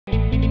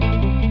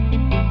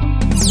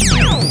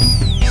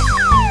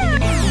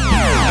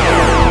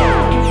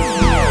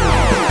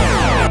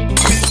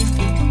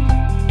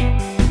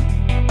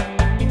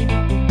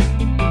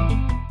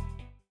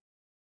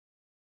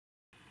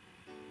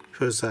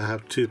First I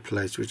have two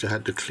plates which I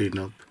had to clean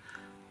up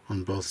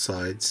on both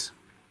sides.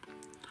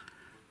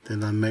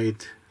 Then I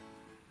made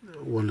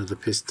one of the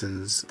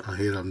pistons.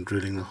 Here I'm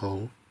drilling a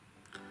hole,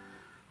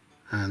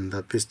 and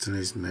that piston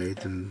is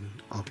made, and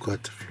I've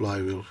got a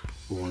flywheel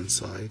for one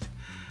side.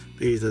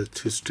 These are the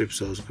two strips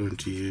I was going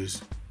to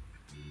use,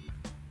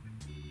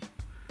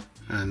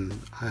 and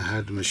I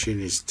had a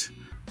machinist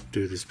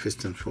do this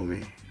piston for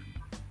me.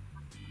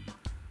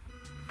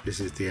 This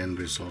is the end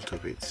result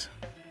of it.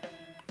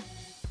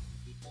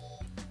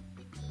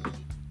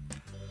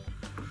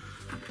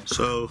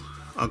 So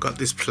I got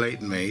this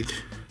plate made.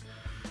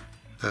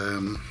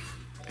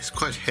 It's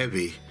quite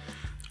heavy.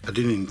 I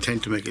didn't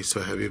intend to make it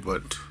so heavy,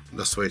 but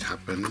that's the way it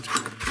happened.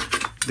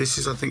 This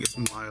is, I think it's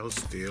mild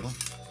steel,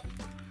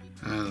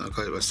 and I got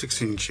it about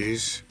 6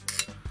 inches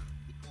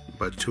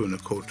by 2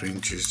 1/4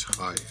 inches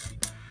high.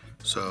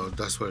 So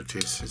that's what it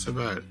is. It's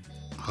about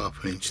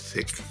 1/2 inch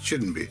thick. It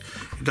shouldn't be.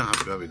 You don't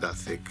have to have it that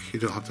thick. You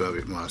don't have to have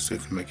it mild, so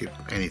you can make it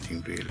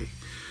anything really.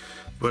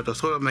 But I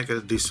thought I'd make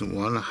a decent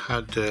one. I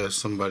had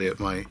somebody at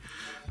my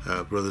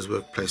brother's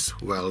workplace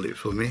weld it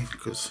for me,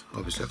 because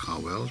obviously I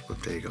can't weld,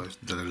 but there you go. He's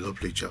done a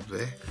lovely job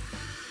there.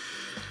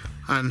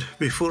 And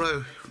before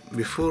I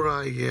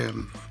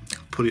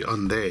put it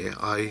on there,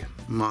 I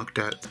marked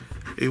out.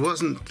 It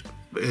wasn't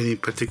any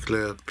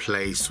particular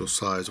place or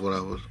size what I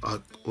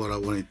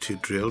wanted to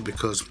drill,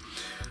 because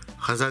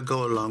as I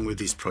go along with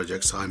these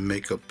projects, I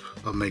make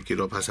it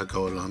up as I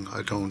go along.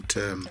 I don't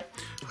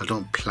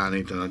plan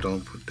it, and I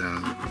don't put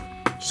down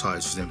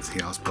sizes and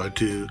everything else, but I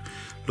do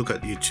look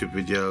at YouTube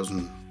videos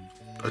and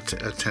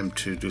attempt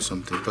to do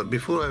something. But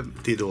before I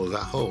did all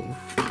that hole,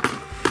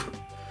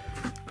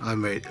 I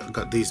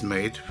got these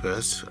made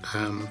first.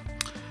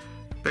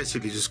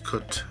 Basically just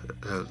cut,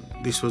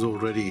 this was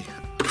already,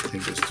 I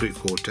think it's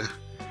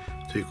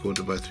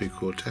 3/4 by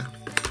 3/4.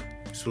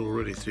 It's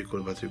already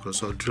 3/4 by 3/4,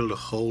 so I drilled a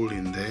hole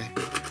in there.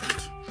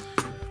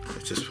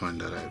 Let's just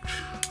find that out.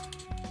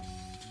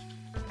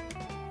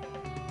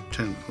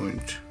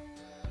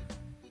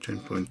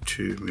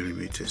 10.2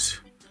 millimeters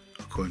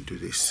according to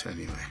this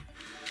anyway.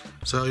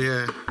 So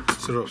yeah,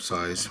 it's a rough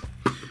size.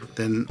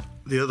 Then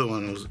the other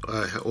one was,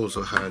 I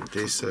also had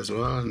this as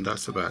well, and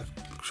that's about,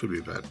 should be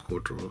about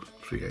 1/4 or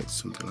 3/8,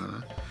 something like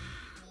that.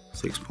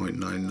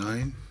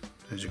 6.99,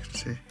 as you can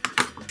see.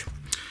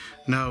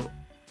 Now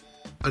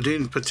I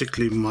didn't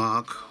particularly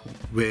mark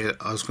where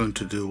I was going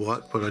to do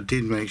what, but I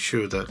did make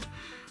sure that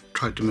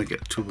tried to make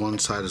it to one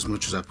side as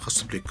much as I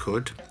possibly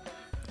could,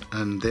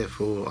 and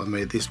therefore I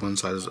made this one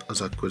side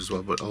as I could as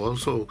well. But I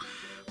also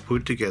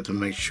put together,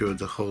 make sure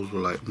the holes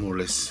were like more or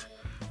less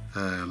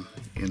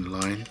in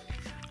line.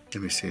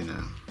 Let me see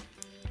now,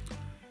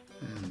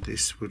 and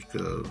this would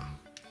go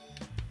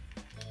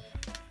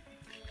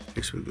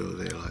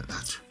there like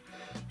that.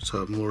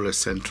 So more or less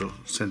center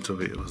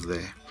of it was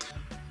there.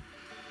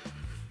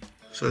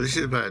 So this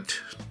is about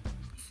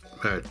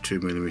 2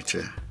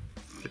 millimeter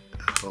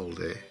hole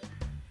there.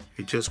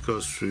 It just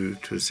goes through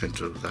to the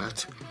center of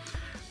that,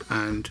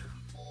 and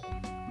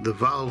the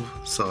valve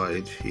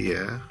side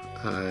here,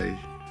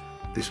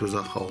 this was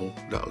a hole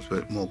that was a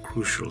bit more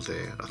crucial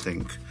there, I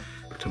think,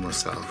 to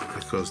myself,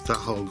 because that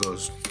hole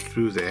goes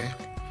through there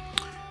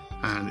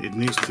and it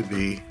needs to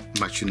be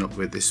matching up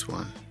with this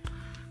one.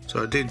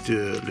 So I did do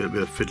a little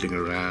bit of fiddling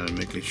around and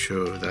making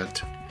sure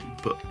that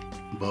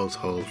both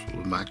holes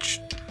were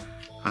matched,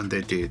 and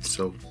they did.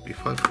 So if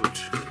I put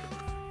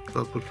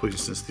for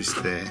instance this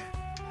there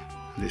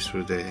and this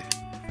through there,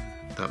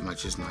 that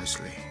matches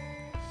nicely.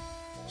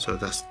 So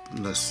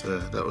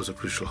that was a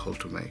crucial hole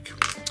to make.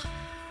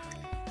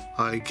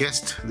 I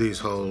guessed these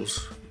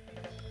holes,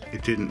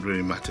 it didn't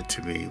really matter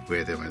to me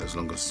where they went, as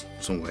long as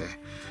somewhere.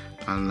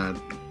 And I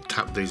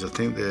tapped these. I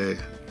think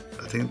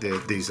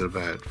these are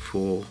about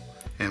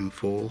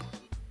 4M4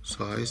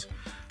 size.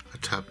 I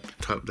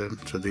tapped them,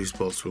 so these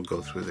bolts will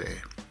go through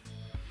there.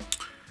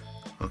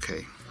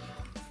 Okay.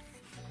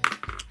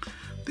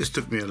 This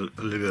took me a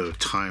little bit of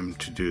time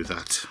to do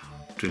that,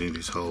 drilling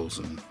these holes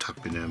and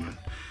tapping them and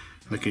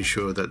making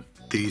sure that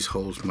these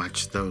holes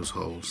match those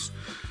holes.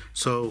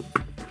 So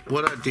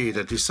what I did,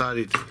 I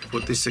decided to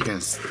put this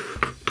against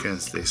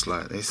this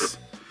like this,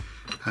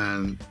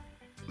 and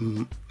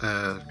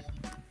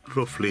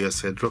roughly, I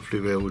said roughly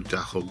where would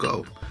that hole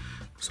go.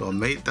 So I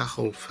made that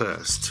hole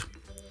first.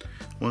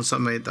 Once I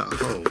made that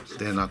hole,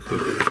 then I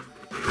could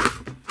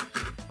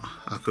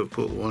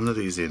put one of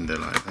these in there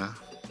like that.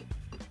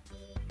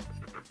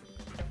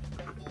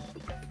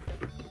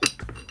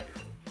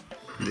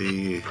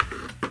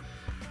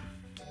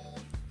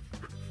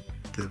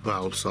 The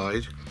valve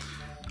side,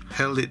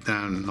 held it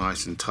down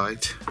nice and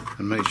tight,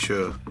 and made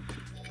sure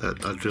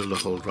that I drilled a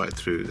hole right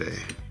through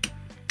there,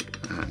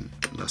 and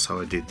that's how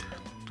I did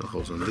the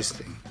holes on this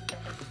thing.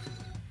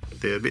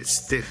 They're a bit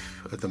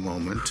stiff at the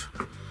moment.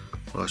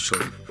 Well, I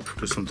shall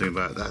do something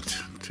about that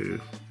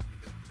to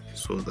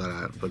sort that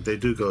out, but they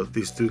do go,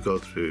 these do go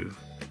through.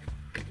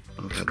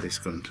 I've had this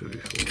gone through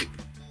before,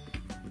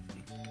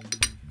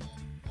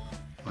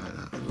 like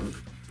that.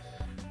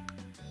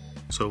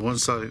 So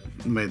once I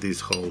made these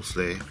holes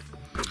there,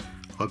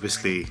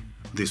 obviously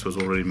this was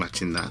already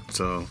matching that,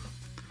 so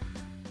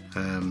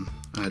I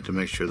had to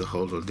make sure the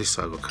holes on this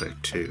side were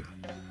correct too,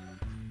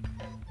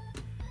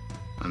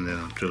 and then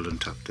I drilled and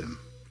tapped them.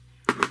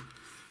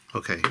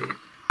 Okay.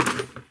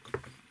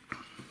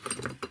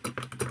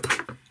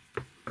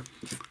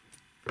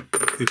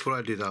 Before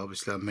I did that,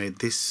 obviously I made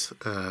this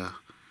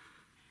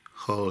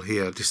hole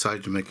here. I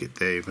decided to make it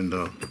there, even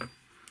though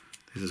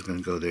this is going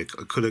to go there.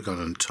 I could have gone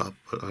on top,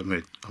 but I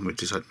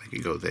decided to make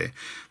it go there.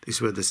 This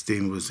is where the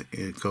steam was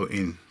go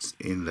in,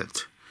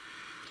 inlet.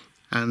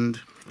 And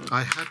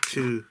I had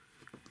to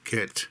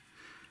get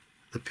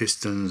the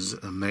pistons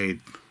made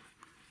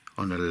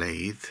on a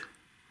lathe.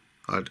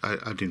 I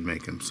didn't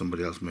make them,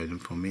 somebody else made them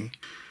for me.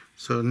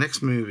 So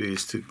next move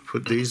is to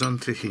put these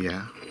onto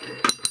here.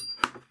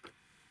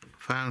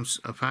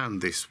 I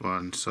found this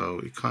one, so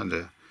it kind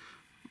of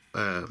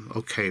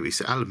okay,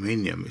 it's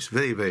aluminium, it's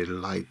very, very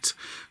light,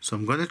 so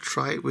I'm going to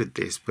try it with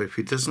this, but if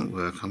it doesn't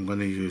work I'm going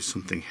to use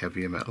something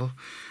heavier metal.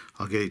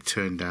 I'll get it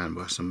turned down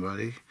by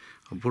somebody.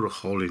 I'll put a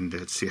hole in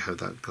there to see how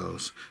that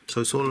goes.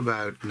 So it's all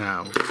about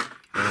now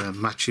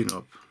matching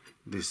up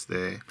this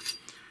there.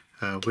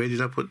 Where did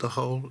I put the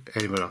hole?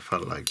 Anywhere I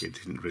felt like it,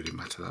 didn't really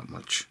matter that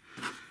much.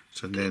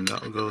 So then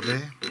that'll go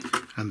there,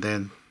 and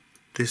then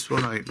this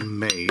one I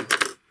made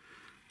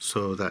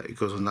so that it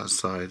goes on that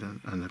side,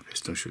 and the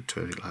piston should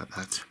turn it like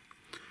that.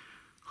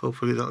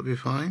 Hopefully that'll be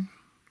fine.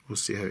 We'll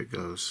see how it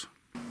goes.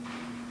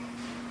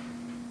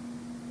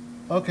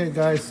 Okay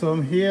guys, so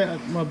I'm here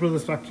at my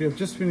brother's factory. I've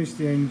just finished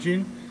the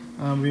engine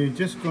and we're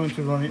just going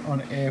to run it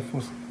on air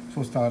for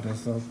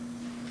starters, so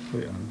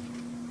put it on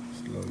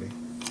slowly.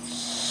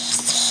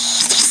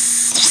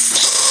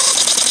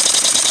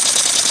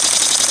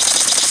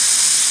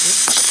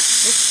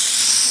 Oops,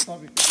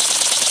 sorry.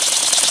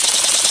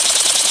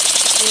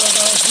 So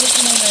guys,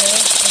 working on air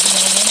at the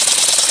moment.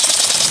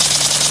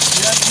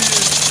 You have to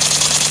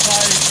try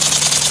a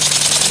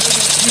little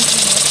bit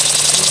heating up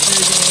with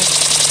the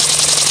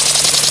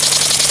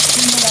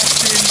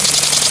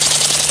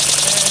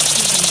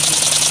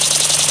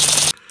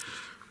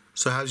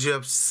So as you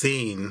have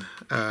seen,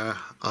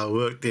 I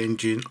worked the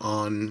engine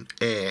on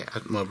air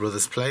at my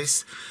brother's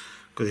place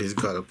because he's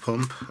got a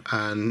pump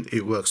and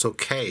it works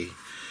okay.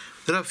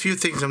 There are a few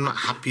things I'm not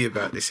happy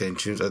about this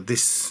engine.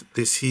 This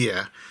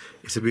here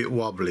is a bit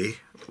wobbly,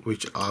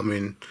 which I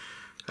mean,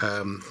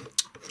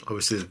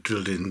 obviously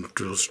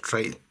drilled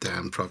straight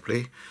down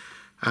properly,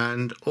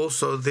 and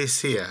also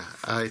this here.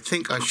 I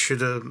think I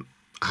should have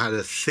had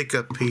a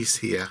thicker piece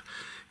here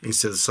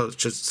instead of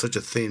such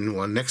a thin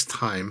one. Next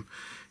time,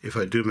 if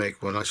I do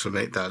make one, I shall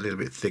make that a little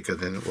bit thicker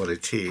than what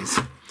it is.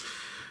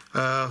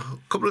 A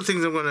couple of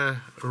things I'm going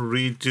to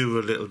redo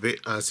a little bit,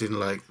 as in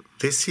like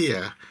this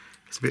here,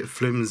 it's a bit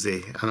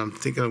flimsy, and I'm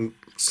thinking of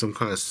some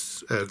kind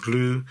of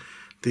glue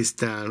this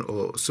down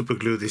or super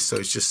glue this so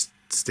it just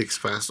sticks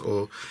fast,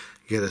 or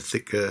get a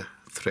thicker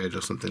thread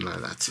or something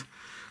like that.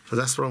 So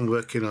that's what I'm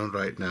working on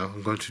right now.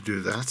 I'm going to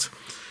do that.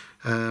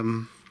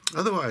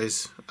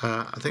 Otherwise,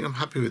 I think I'm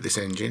happy with this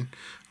engine.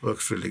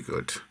 Works really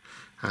good.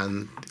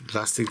 And the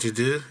last thing to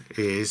do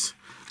is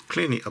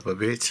clean it up a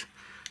bit,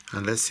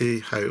 and let's see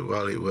how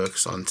well it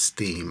works on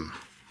steam.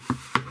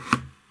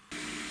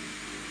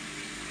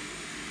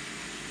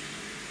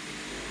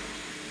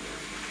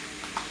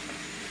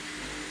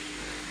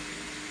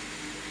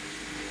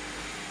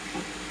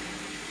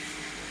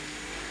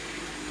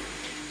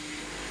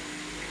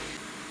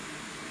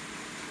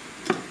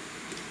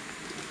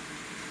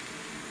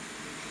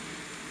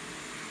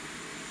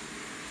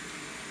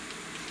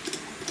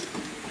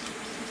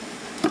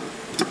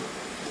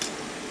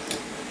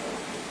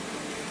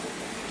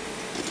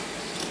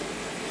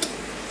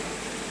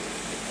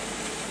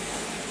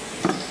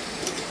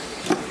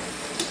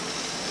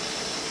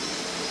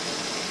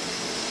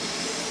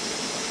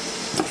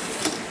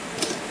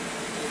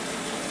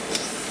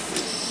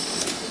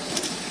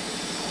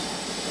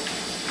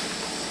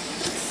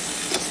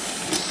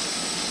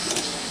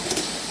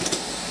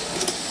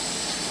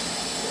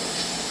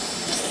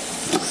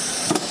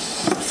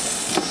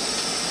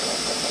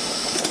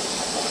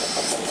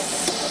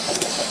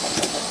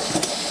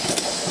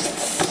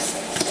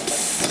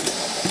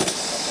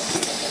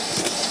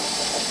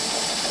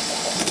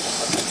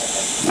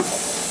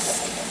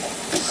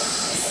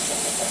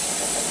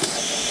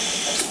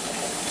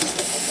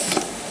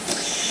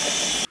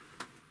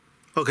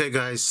 Okay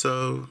guys,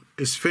 so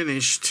it's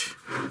finished.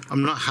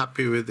 I'm not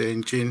happy with the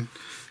engine.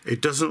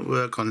 It doesn't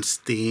work on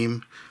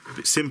steam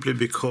simply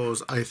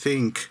because I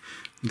think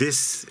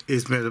this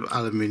is made of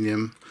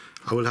aluminium.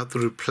 I will have to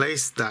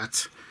replace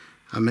that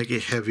and make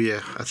it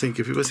heavier. I think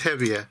if it was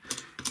heavier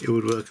it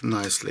would work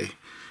nicely.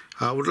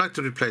 I would like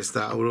to replace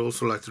that. I would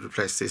also like to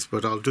replace this,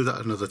 but I'll do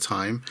that another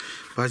time.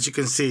 But as you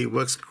can see, it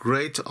works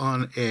great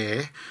on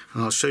air,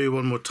 and I'll show you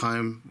one more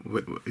time.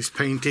 It's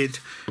painted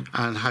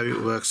and how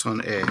it works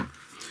on air.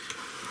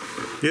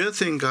 The other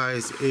thing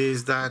guys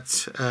is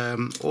that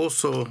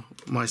also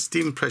my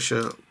steam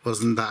pressure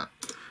wasn't that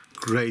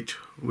great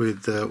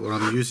with what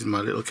I'm using, my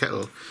little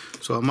kettle.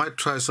 So I might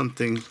try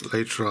something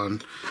later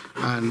on,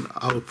 and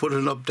I will put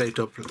an update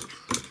up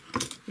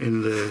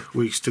in the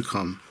weeks to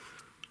come.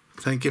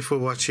 Thank you for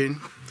watching.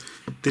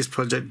 This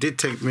project did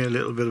take me a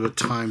little bit of a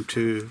time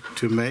to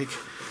make.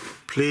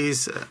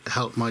 Please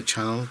help my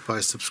channel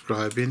by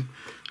subscribing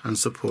and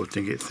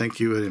supporting it. Thank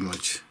you very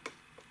much.